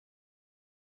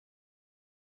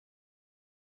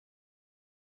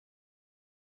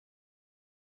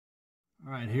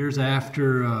All right, here's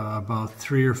after about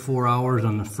 3 or 4 hours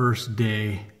on the first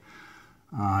day.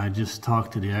 I just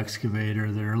talked to the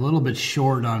excavator. They're a little bit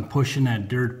short on pushing that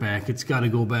dirt back. It's got to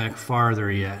go back farther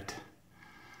yet.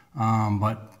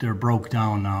 But they're broke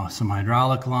down now. Some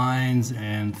hydraulic lines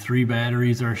and 3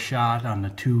 batteries are shot on the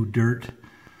 2 dirt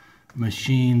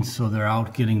machines. So they're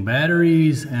out getting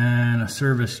batteries and a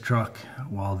service truck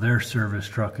while their service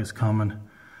truck is coming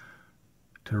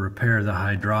to repair the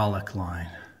hydraulic line.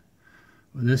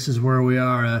 This is where we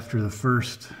are after the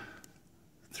first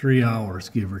 3 hours,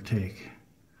 give or take.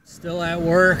 Still at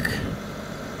work,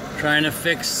 trying to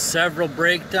fix several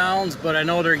breakdowns, but I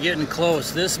know they're getting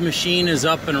close. This machine is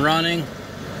up and running,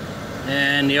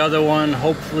 and the other one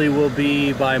hopefully will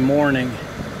be by morning.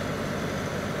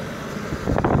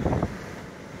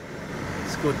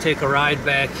 Let's go take a ride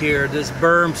back here. This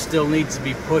berm still needs to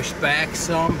be pushed back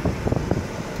some,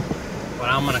 but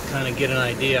I'm gonna kind of get an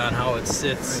idea on how it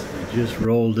sits. Just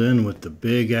rolled in with the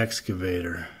big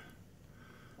excavator.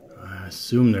 I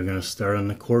assume they're going to start on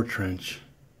the core trench.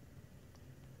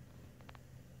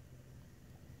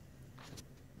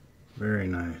 Very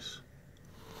nice.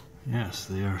 Yes,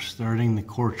 they are starting the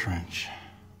core trench.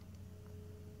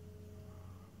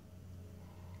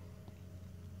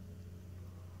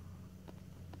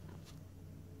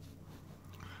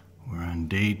 We're on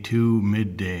day 2,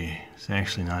 midday. It's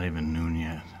actually not even noon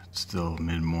yet. It's still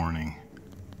mid-morning.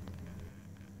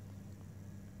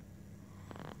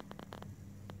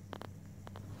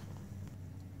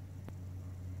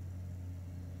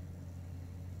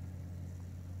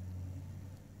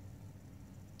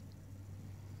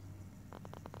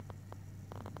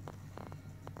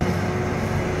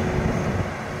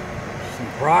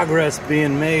 Progress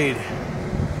being made.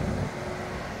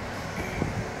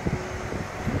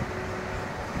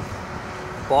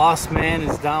 Boss man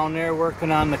is down there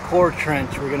working on the core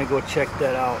trench. We're gonna go check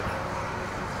that out.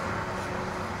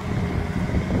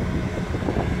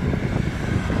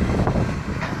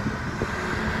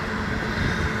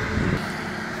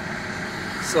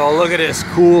 So look at this,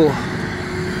 cool.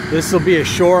 This will be a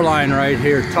shoreline right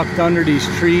here, tucked under these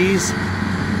trees.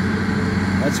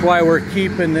 That's why we're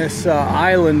keeping this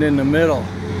island in the middle.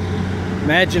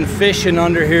 Imagine fishing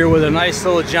under here with a nice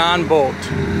little John boat.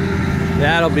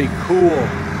 That'll be cool.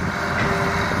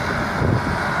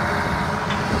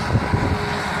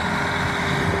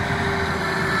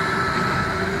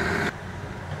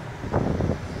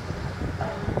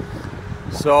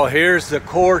 So here's the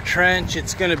core trench.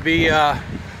 It's gonna be,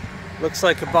 looks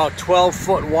like about 12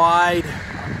 foot wide.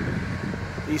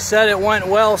 He said it went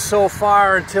well so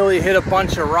far until he hit a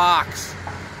bunch of rocks.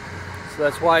 So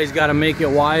that's why he's got to make it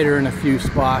wider in a few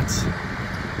spots.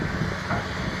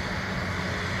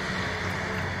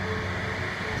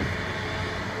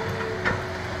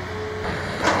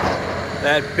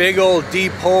 That big old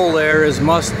deep hole there is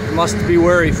must be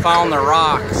where he found the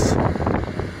rocks.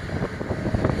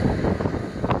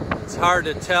 It's hard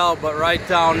to tell, but right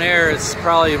down there it's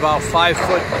probably about 5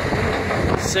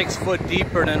 foot, 6 foot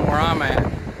deeper than where I'm at.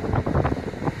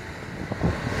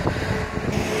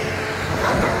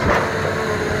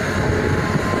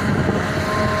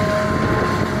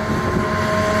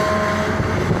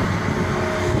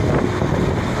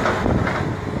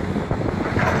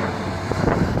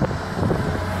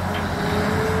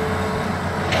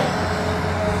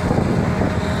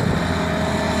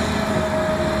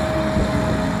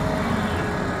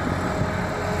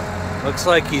 Looks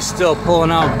like he's still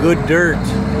pulling out good dirt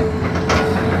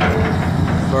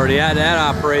for that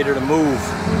operator to move.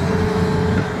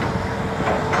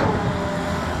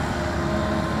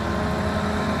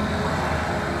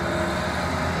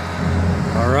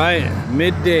 All right,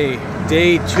 midday,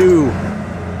 day 2.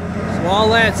 So all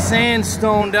that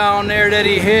sandstone down there that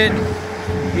he hit,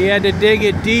 he had to dig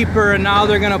it deeper, and now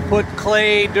they're gonna put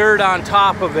clay dirt on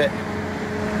top of it.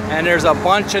 And there's a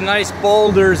bunch of nice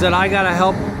boulders that I gotta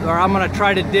help, or I'm gonna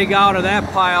try to dig out of that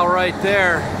pile right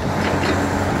there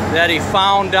that he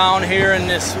found down here in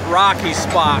this rocky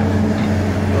spot.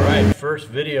 All right, first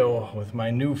video with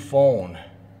my new phone.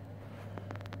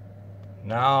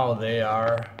 Now they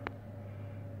are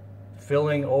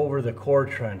filling over the core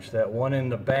trench. That one in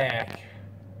the back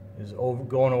is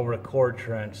going over the core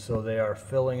trench, so they are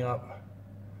filling up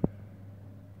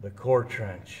the core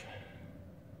trench.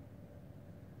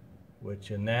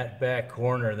 Which in that back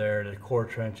corner there, the core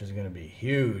trench is going to be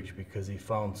huge because he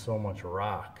found so much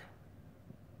rock.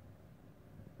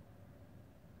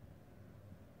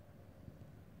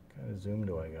 What kind of zoom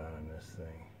do I got on this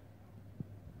thing?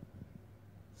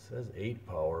 It says 8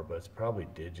 power, but it's probably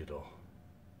digital.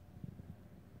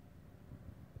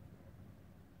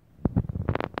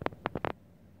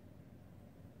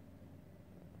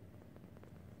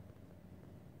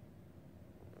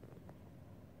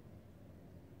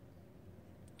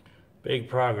 Big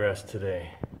progress today.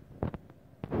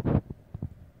 I'm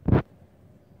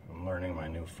learning my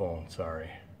new phone,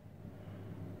 sorry.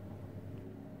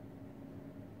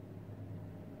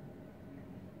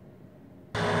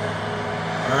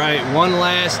 Alright, one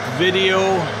last video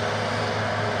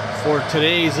for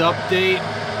today's update.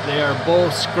 They are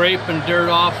both scraping dirt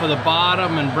off of the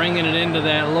bottom and bringing it into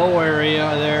that low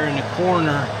area there in the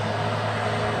corner,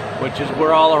 which is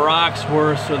where all the rocks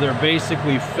were, so they're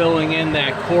basically filling in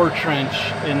that core trench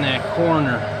in that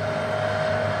corner.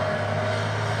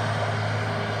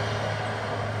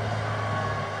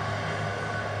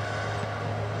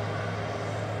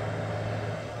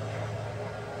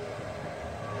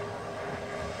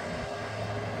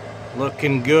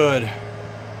 Looking good.